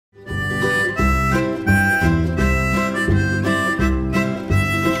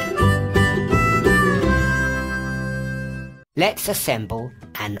Let's assemble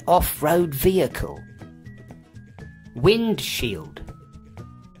an off-road vehicle. Windshield,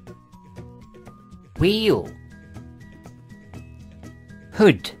 wheel,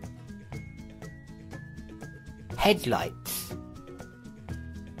 hood, headlights,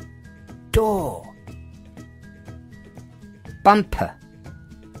 door, bumper,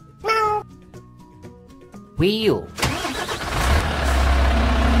 wheel,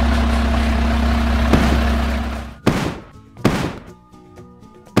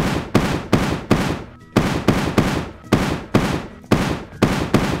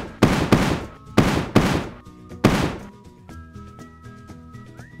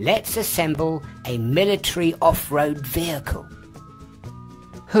 let's assemble a military off-road vehicle.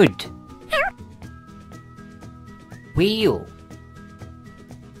 Hood, wheel,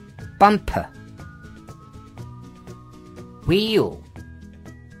 bumper, wheel,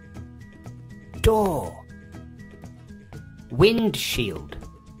 door, windshield,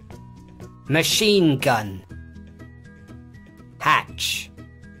 machine gun, hatch,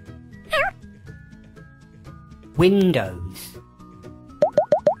 windows,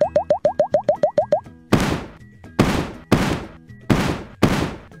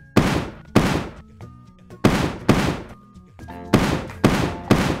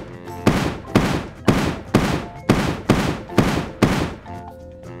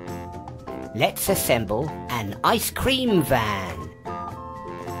 let's assemble an ice cream van.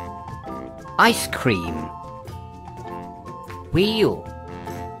 Ice cream, wheel,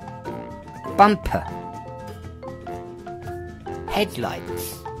 bumper,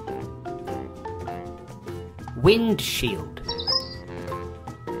 headlights, windshield,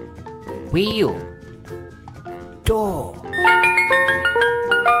 wheel, door,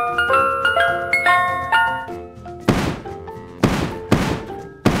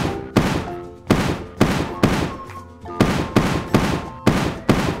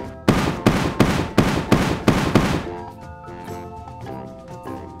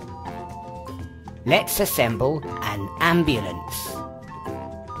 let's assemble an ambulance.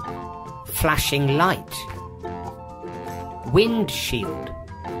 Flashing light, windshield,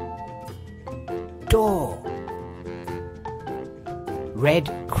 door, Red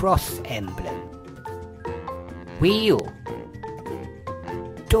Cross emblem, wheel,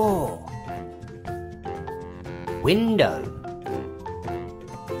 door, window,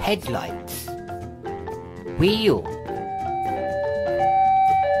 headlights, wheel,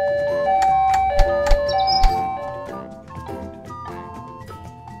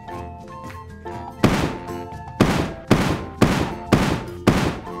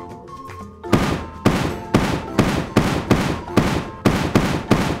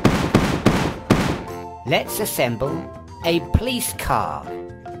 let's assemble a police car.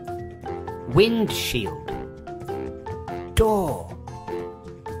 Windshield, door,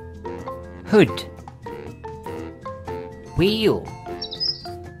 hood, wheel,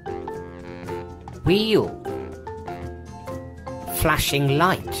 flashing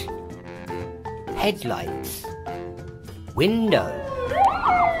light, headlights, window,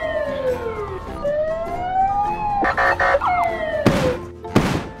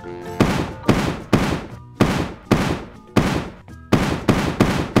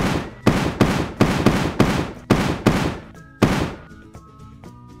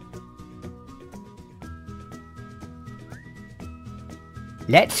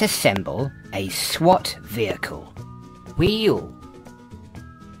 let's assemble a SWAT vehicle. Wheel,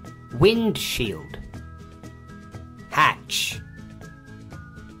 windshield, hatch,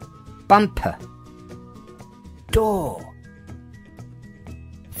 bumper, door,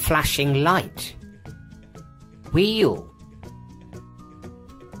 flashing light, wheel,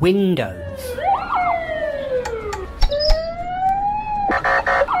 windows,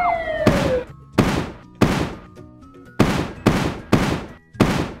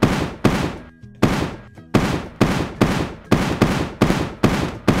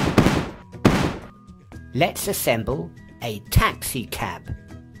 let's assemble a taxi cab.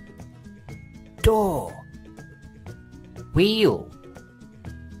 Door, wheel,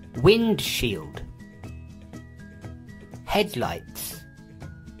 windshield, headlights,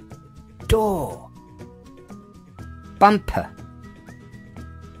 door, bumper,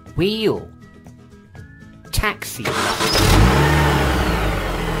 wheel, taxi light.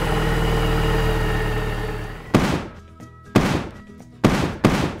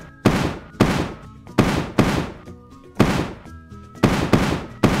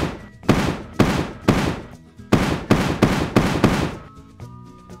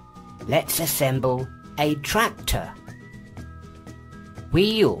 Let's assemble a tractor.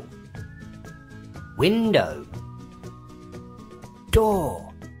 Wheel, window,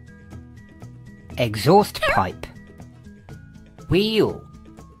 door, exhaust pipe, wheel,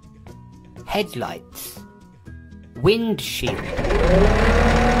 headlights, windshield.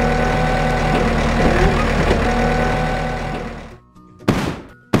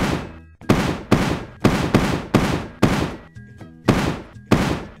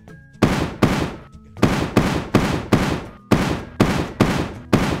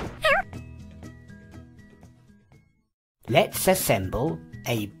 Let's assemble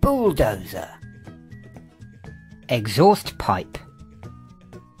a bulldozer. Exhaust pipe,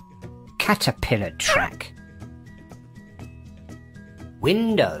 caterpillar track,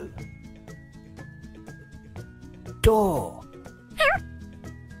 window, door,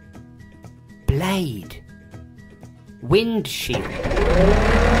 blade, windshield.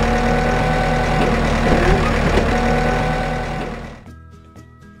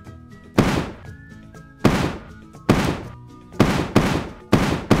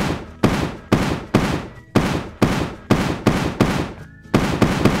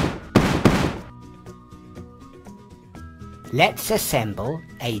 Let's assemble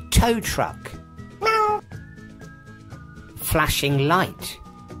a tow truck. Flashing light,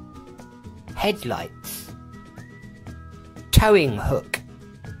 headlights, towing hook,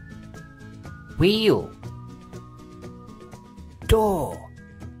 wheel, door,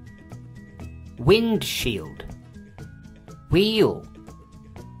 windshield, wheel.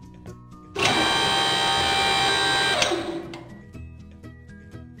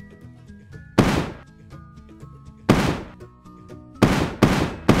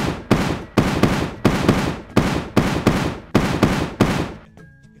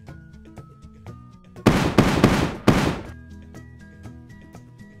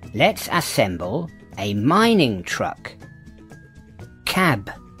 Let's assemble a mining truck. Cab,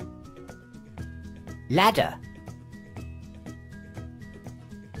 ladder,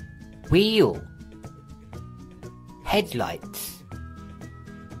 wheel, headlights,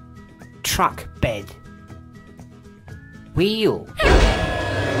 truck bed, wheel.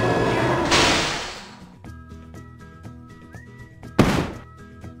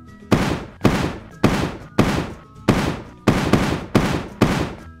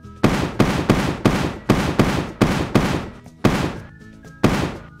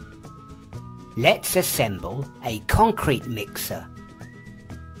 Let's assemble a concrete mixer.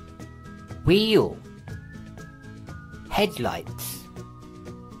 Wheel, headlights,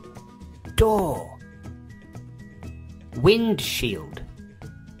 door, windshield,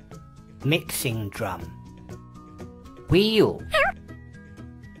 mixing drum, wheel,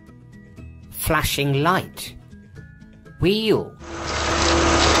 flashing light, wheel.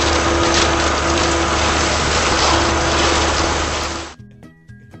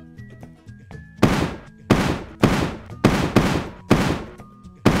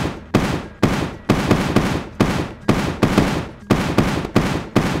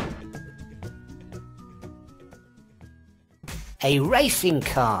 A racing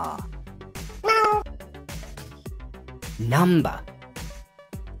car. Number,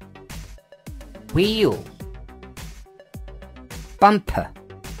 wheel, bumper,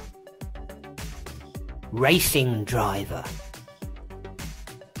 racing driver,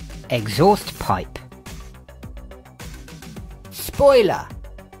 exhaust pipe, spoiler,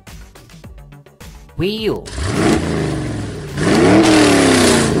 wheel.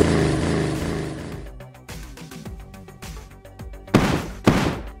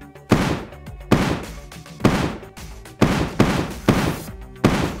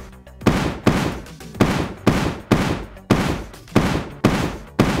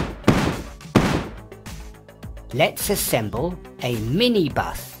 Let's assemble a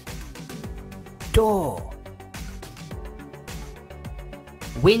minibus. Door,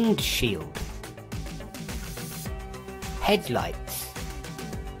 windshield, headlights,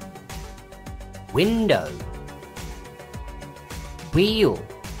 window, wheel,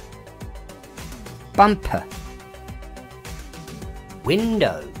 bumper,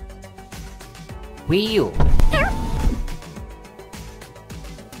 window, wheel.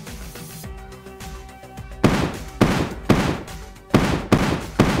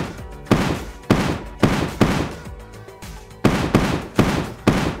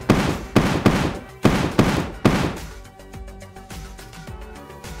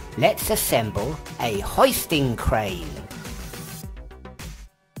 Let's assemble a hoisting crane.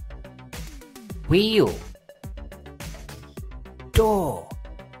 Wheel, door,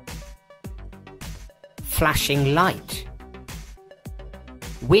 flashing light,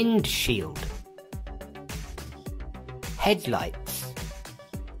 windshield, headlights,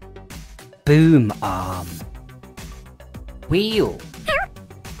 boom arm, Wheel.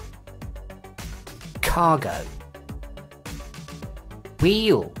 Cargo.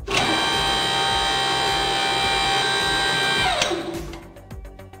 Wheel.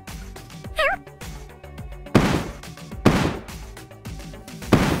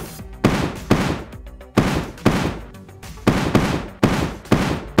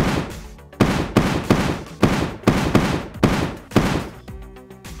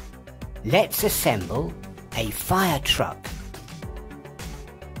 Let's assemble a fire truck.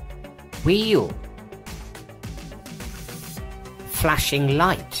 Wheel. Flashing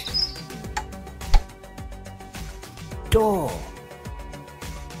light. Door.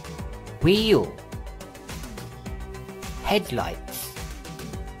 Wheel. Headlights.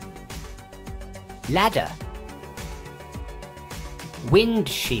 Ladder.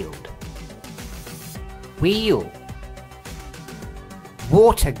 Windshield. Wheel.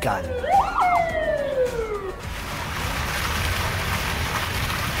 Water gun.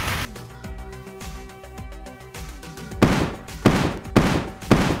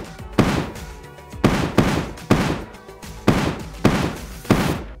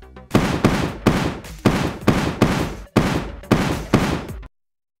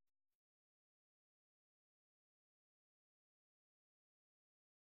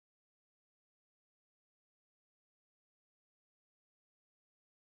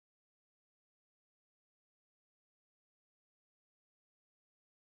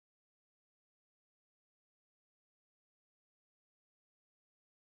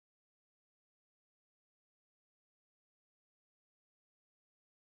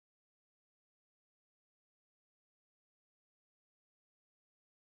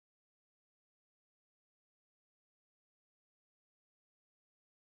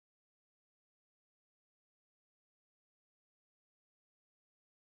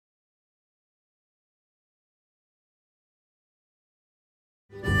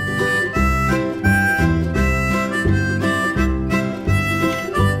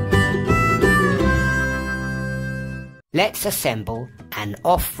 Let's assemble an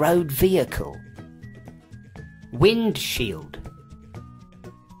off-road vehicle. Windshield.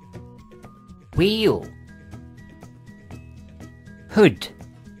 Wheel. Hood.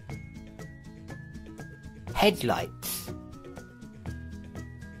 Headlights.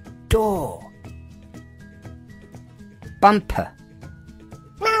 Door. Bumper.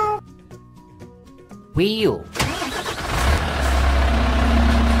 Wheel.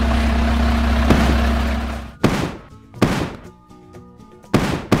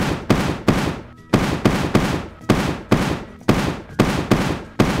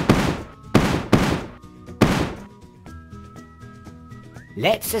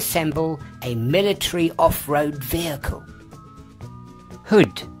 Let's assemble a military off-road vehicle.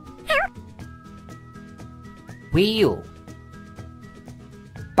 Hood. Wheel.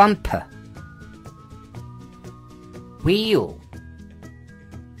 Bumper. Wheel.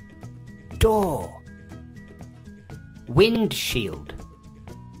 Door. Windshield.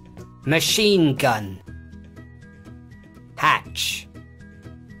 Machine gun. Hatch.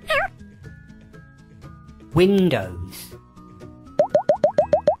 Windows.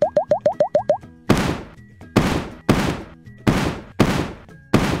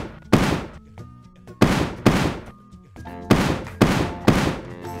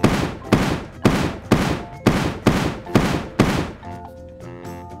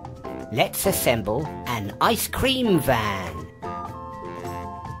 Let's assemble an ice cream van.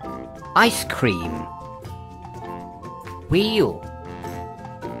 Ice cream. Wheel.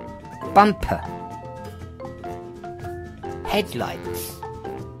 Bumper. Headlights.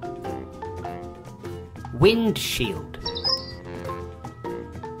 Windshield.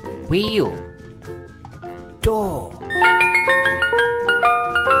 Wheel. Door.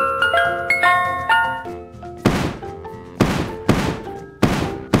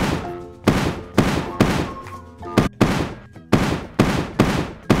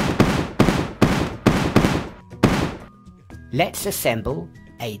 Let's assemble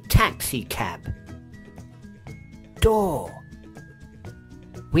a taxi cab. Door.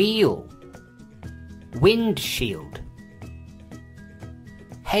 Wheel. Windshield.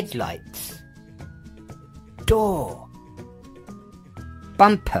 Headlights. Door.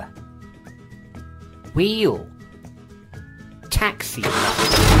 Bumper. Wheel. Taxi.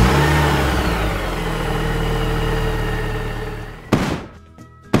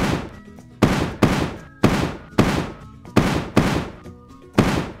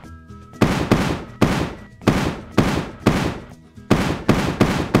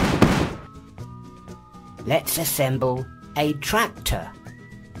 Let's assemble a tractor.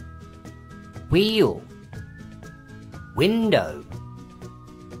 Wheel. window,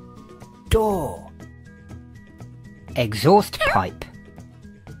 door, exhaust pipe,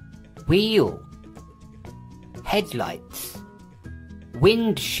 wheel, headlights,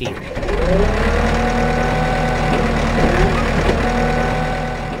 windshield.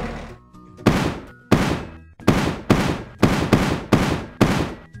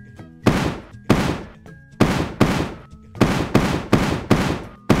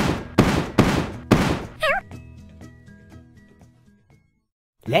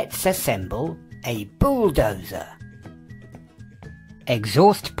 Let's assemble a bulldozer.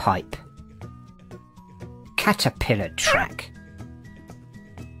 Exhaust pipe, caterpillar track,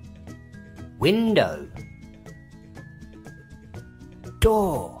 window,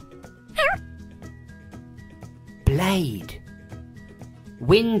 door, blade,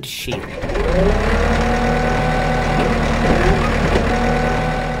 windshield.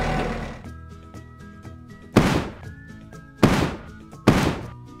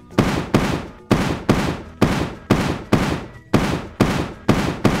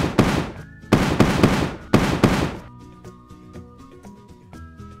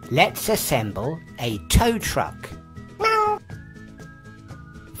 Let's assemble a tow truck.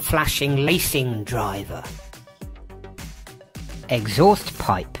 Flashing racing driver, exhaust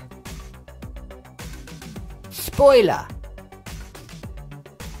pipe, spoiler,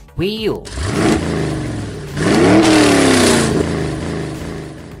 wheel,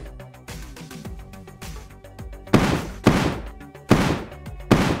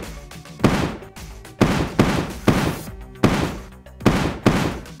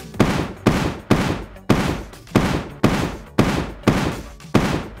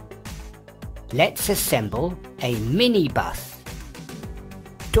 let's assemble a minibus.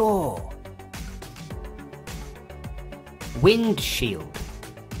 Door, windshield,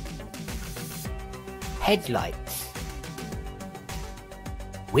 headlights,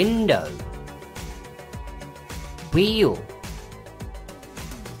 window, wheel,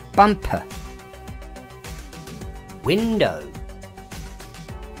 bumper, window,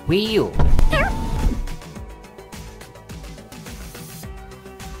 wheel.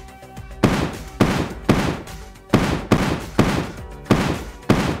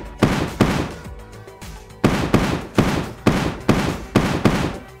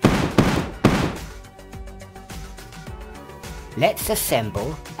 Let's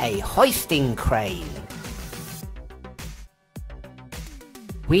assemble a hoisting crane.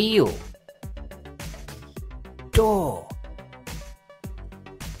 Wheel, door,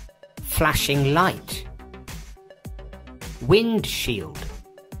 flashing light, windshield,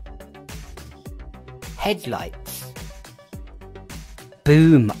 headlights,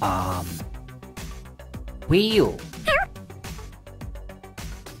 boom arm, wheel,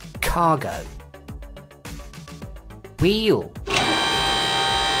 cargo, wheel,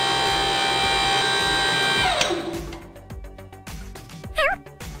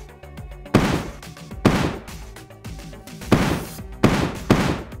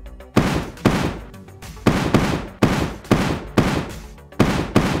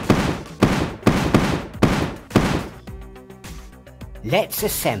 let's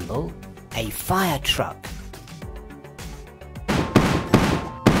assemble a fire truck.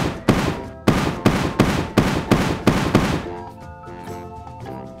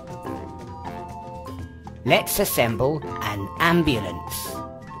 Let's assemble an ambulance.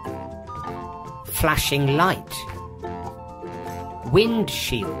 Flashing light,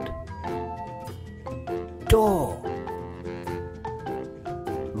 windshield, door,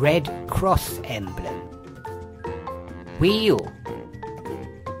 Red Cross emblem, wheel,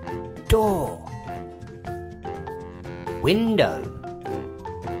 door, window,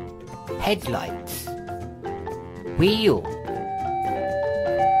 headlights, wheel.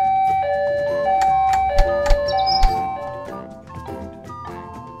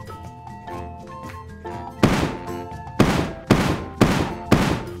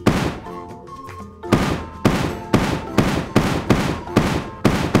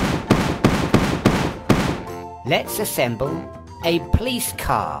 Let's assemble a police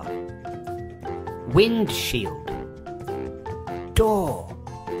car. Windshield, door,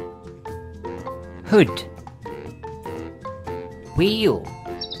 hood, wheel,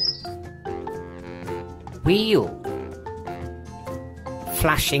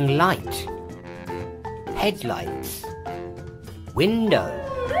 flashing light, headlights, window.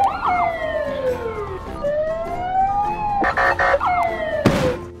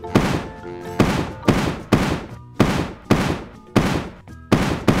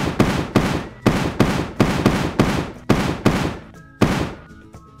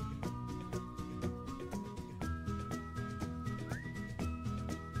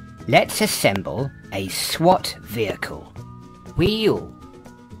 Let's assemble a SWAT vehicle. Wheel,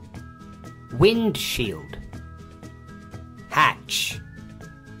 windshield, hatch,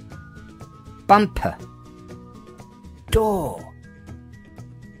 bumper, door,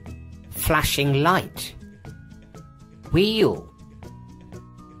 flashing light, wheel,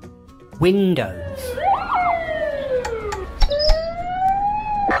 windows,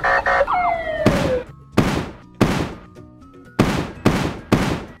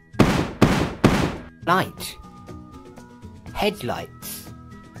 light, headlights,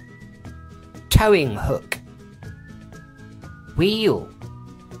 towing hook, wheel,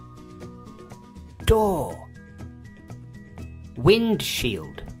 door,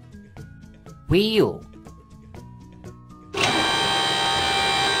 windshield, wheel,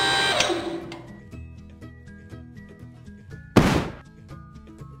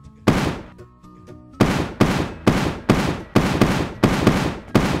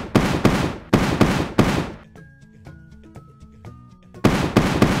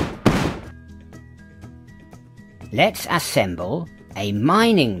 let's assemble a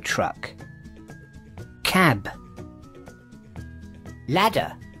mining truck. Cab,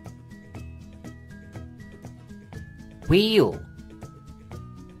 ladder, wheel,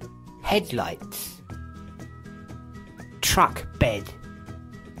 headlights, truck bed,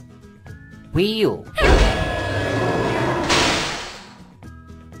 wheel,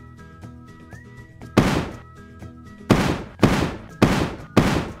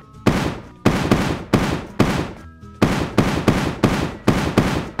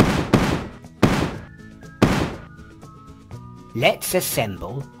 let's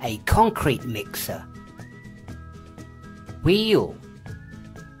assemble a concrete mixer. Wheel,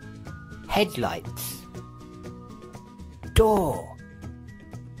 headlights, door,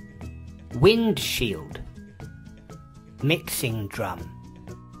 windshield, mixing drum,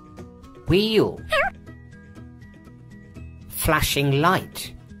 wheel, flashing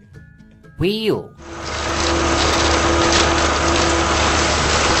light, wheel,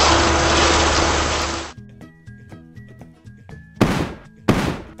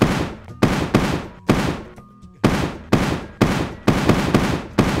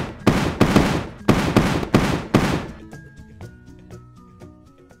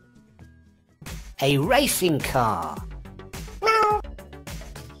 a racing car.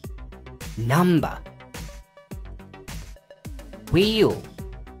 Number, wheel,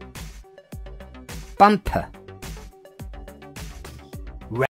 bumper,